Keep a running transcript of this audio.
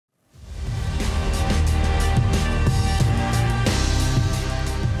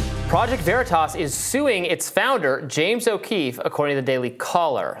Project Veritas is suing its founder, James O'Keefe, according to the Daily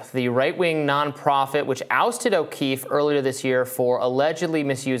Caller. The right-wing nonprofit, which ousted O'Keefe earlier this year for allegedly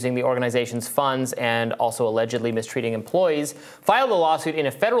misusing the organization's funds and also allegedly mistreating employees, filed a lawsuit in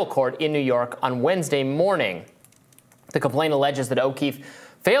a federal court in New York on Wednesday morning. The complaint alleges that O'Keefe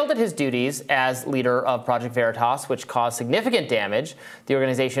failed at his duties as leader of Project Veritas, which caused significant damage. The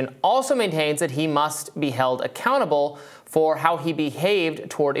organization also maintains that he must be held accountable for how he behaved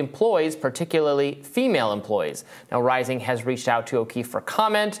toward employees, particularly female employees. Now, Rising has reached out to O'Keefe for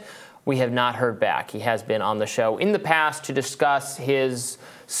comment. We have not heard back. He has been on the show in the past to discuss his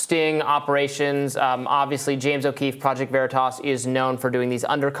sting operations. Obviously, James O'Keefe, Project Veritas, is known for doing these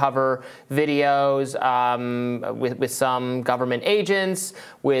undercover videos with some government agents,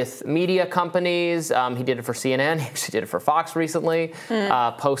 with media companies. He did it for CNN. He actually did it for Fox recently,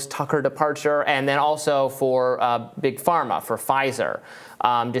 post-Tucker departure, and then also for Big Pharma, for Pfizer.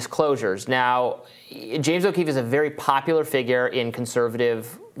 Disclosures. Now, James O'Keefe is a very popular figure in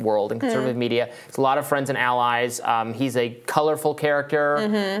conservative world and conservative media. It's a lot of friends and allies. He's a colorful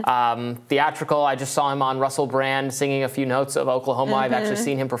character, theatrical. I just saw him on Russell Brand singing a few notes of Oklahoma. I've actually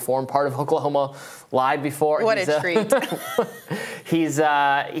seen him perform part of Oklahoma live before. What a treat.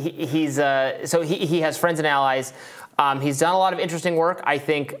 So he has friends and allies. He's done a lot of interesting work. I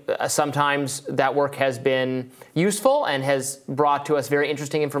think sometimes that work has been useful and has brought to us very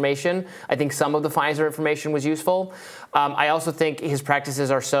interesting information. I think some of the Pfizer information was useful. I also think his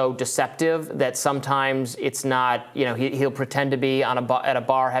practices are so deceptive that sometimes it's not, he'll pretend to be at a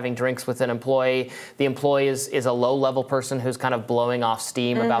bar having drinks with an employee. The employee is a low-level person who's kind of blowing off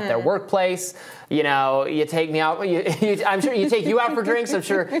steam about their workplace. You take me out, I'm sure you take you out for drinks. I'm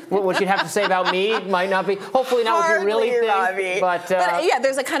sure what you'd have to say about me might not be, hopefully not what you really think. Robby. But yeah,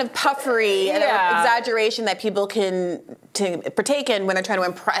 there's a kind of puffery and exaggeration that people can partake in when they're trying to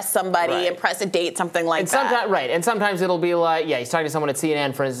impress somebody, impress a date, something like that. And sometimes it'll be like, he's talking to someone at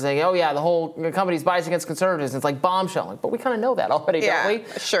CNN, for instance, saying, oh yeah, the whole company's biased against conservatives. And it's like bombshell. But we kind of know that already, don't we?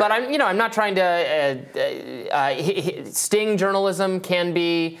 Sure. But I'm not trying to, sting journalism can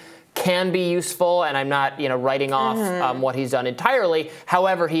be useful, and I'm not, writing off what he's done entirely.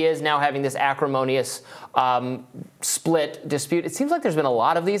 However, he is now having this acrimonious split dispute. It seems like there's been a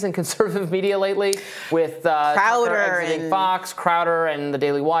lot of these in conservative media lately, with Crowder exiting Fox, Crowder, and the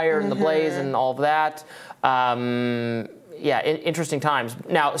Daily Wire, and the Blaze, and all of that. Interesting times.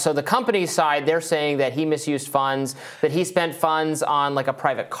 Now, so the company side, they're saying that he misused funds, that he spent funds on like a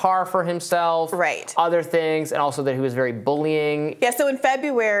private car for himself, other things, and also that he was very bullying. Yeah, so in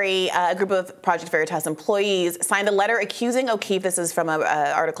February, a group of Project Veritas employees signed a letter accusing O'Keefe, this is from an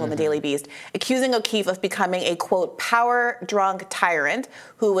article in the Daily Beast, accusing O'Keefe of becoming a, quote, power-drunk tyrant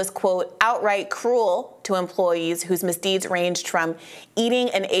who was, quote, outright cruel to employees whose misdeeds ranged from eating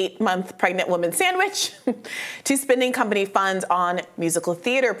an 8-month pregnant woman's sandwich to spending company funds on musical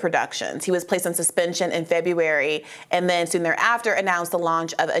theater productions. He was placed on suspension in February and then soon thereafter announced the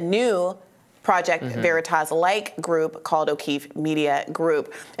launch of a new Project Veritas-like group called O'Keefe Media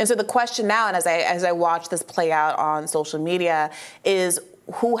Group. And so the question now, and as I watch this play out on social media, is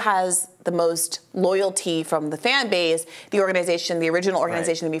who has the most loyalty from the fan base, the organization, the original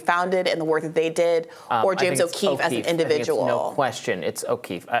organization that we founded and the work that they did, or James O'Keefe as an individual? No question, it's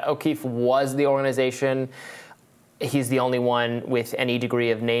O'Keefe. O'Keefe was the organization. He's the only one with any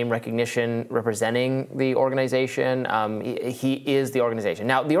degree of name recognition representing the organization. He is the organization.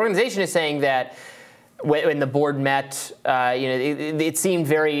 Now, the organization is saying that when the board met, it seemed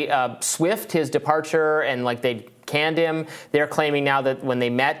very swift, his departure, and like they canned him. They're claiming now that when they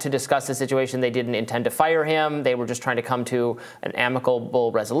met to discuss the situation, they didn't intend to fire him. They were just trying to come to an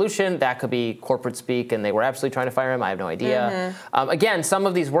amicable resolution. That could be corporate speak, and they were absolutely trying to fire him. I have no idea. Again, some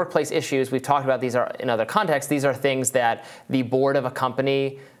of these workplace issues, we've talked about these are in other contexts. These are things that the board of a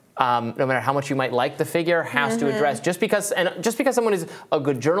company, no matter how much you might like the figure, has to address. Just because someone is a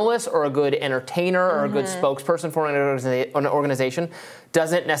good journalist or a good entertainer or a good spokesperson for an organization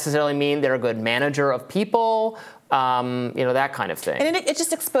doesn't necessarily mean they're a good manager of people. That kind of thing. And it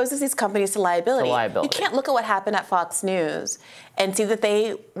just exposes these companies to liability. You can't look at what happened at Fox News and see that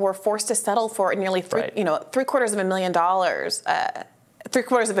they were forced to settle for nearly $750,000,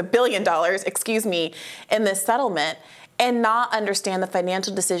 $750 million, excuse me, in this settlement, and not understand the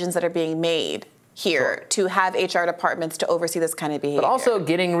financial decisions that are being made here to have HR departments to oversee this kind of behavior. But also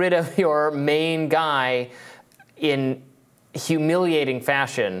getting rid of your main guy in humiliating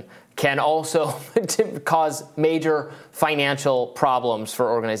fashion can also cause major financial problems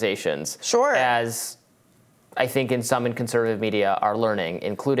for organizations. Sure. As I think some in conservative media are learning,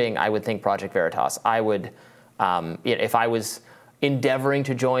 including, I would think, Project Veritas. I would, if I was endeavoring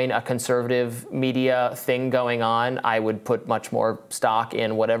to join a conservative media thing going on, I would put much more stock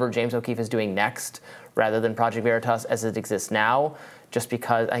in whatever James O'Keefe is doing next rather than Project Veritas as it exists now, just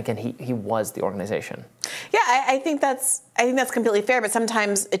because, again, he was the organization. Yeah, I think that's completely fair, but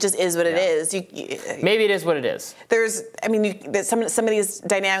sometimes it just is what it is. Maybe it is what it is. Some of these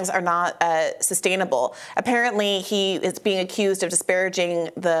dynamics are not sustainable. Apparently, he is being accused of disparaging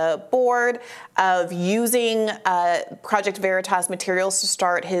the board, of using Project Veritas materials to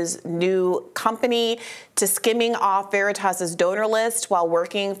start his new company, to skimming off Veritas's donor list while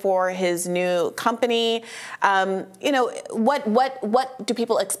working for his new company. What do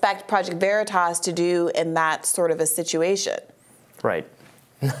people expect Project Veritas to do in that sort of a situation? Right.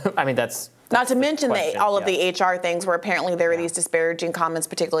 I mean, that's not to mention all of the HR things where apparently there were these disparaging comments,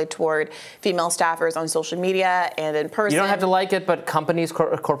 particularly toward female staffers on social media and in person. You don't have to like it, but companies,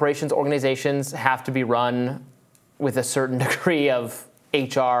 corporations, organizations have to be run with a certain degree of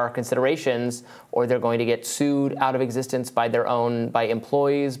HR considerations, or they're going to get sued out of existence by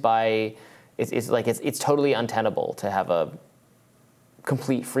employees. It's totally untenable to have a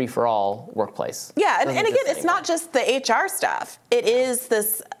complete free-for-all workplace. Yeah, and again, it's not just the HR stuff. It is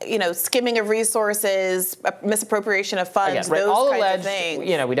this, skimming of resources, misappropriation of funds, those all kinds alleged, of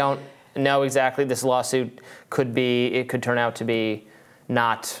things. We don't know exactly. This lawsuit could turn out to be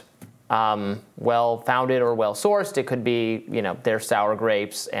not well-founded or well-sourced. It could be, they're sour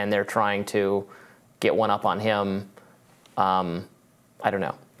grapes and they're trying to get one up on him. I don't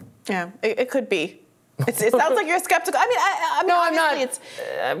know. Yeah, it could be. It sounds like you're skeptical. I mean, no, I'm not.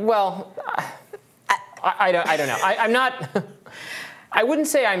 I don't know. I'm not. I wouldn't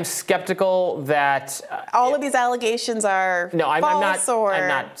say I'm skeptical that all of these allegations are false. I'm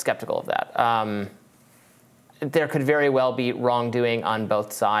not skeptical of that. There could very well be wrongdoing on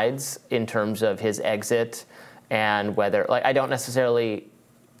both sides in terms of his exit and whether, I don't necessarily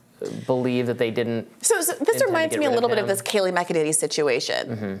believe that they didn't. So this reminds me a little bit of this Kayleigh McEnany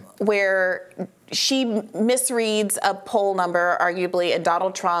situation, where she misreads a poll number, arguably, and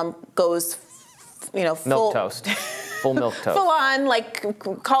Donald Trump goes, milk toast, full milk toast, full on,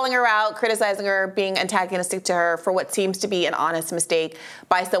 calling her out, criticizing her, being antagonistic to her for what seems to be an honest mistake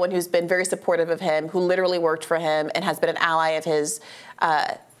by someone who's been very supportive of him, who literally worked for him and has been an ally of his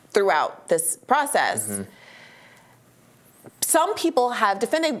throughout this process. Some people have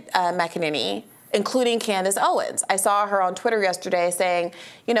defended McEnany, including Candace Owens. I saw her on Twitter yesterday saying,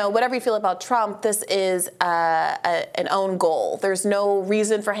 whatever you feel about Trump, this is an own goal. There's no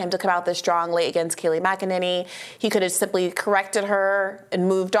reason for him to come out this strongly against Kayleigh McEnany. He could have simply corrected her and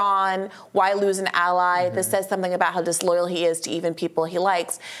moved on. Why lose an ally? This says something about how disloyal he is to even people he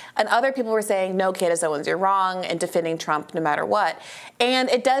likes. And other people were saying, no, Candace Owens, you're wrong, and defending Trump no matter what. And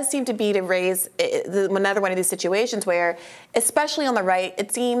it does seem to be to raise another one of these situations where, especially on the right,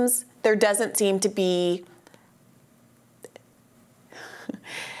 it seems there doesn't seem to be,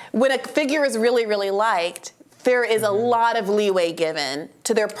 when a figure is really, really liked, there is a lot of leeway given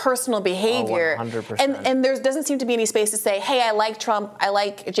to their personal behavior. 100%. And there doesn't seem to be any space to say, hey, I like Trump, I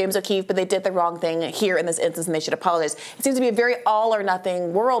like James O'Keefe, but they did the wrong thing here in this instance and they should apologize. It seems to be a very all or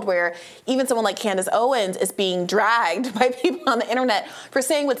nothing world where even someone like Candace Owens is being dragged by people on the internet for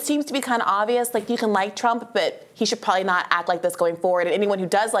saying what seems to be kind of obvious, like you can like Trump, but he should probably not act like this going forward. And anyone who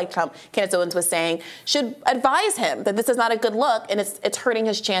does like Trump, Candace Owens was saying, should advise him that this is not a good look and it's hurting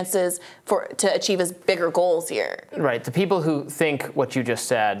his chances to achieve his bigger goals here. Right. The people who think what you just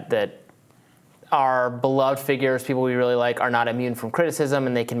said, that our beloved figures, people we really like, are not immune from criticism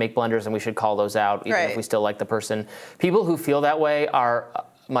and they can make blunders and we should call those out even if we still like the person. People who feel that way are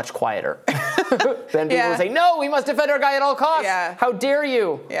much quieter than people who say, no, we must defend our guy at all costs. Yeah. How dare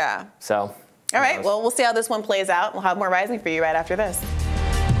you? Yeah. So. All right. Well, we'll see how this one plays out. We'll have more Rising for you right after this.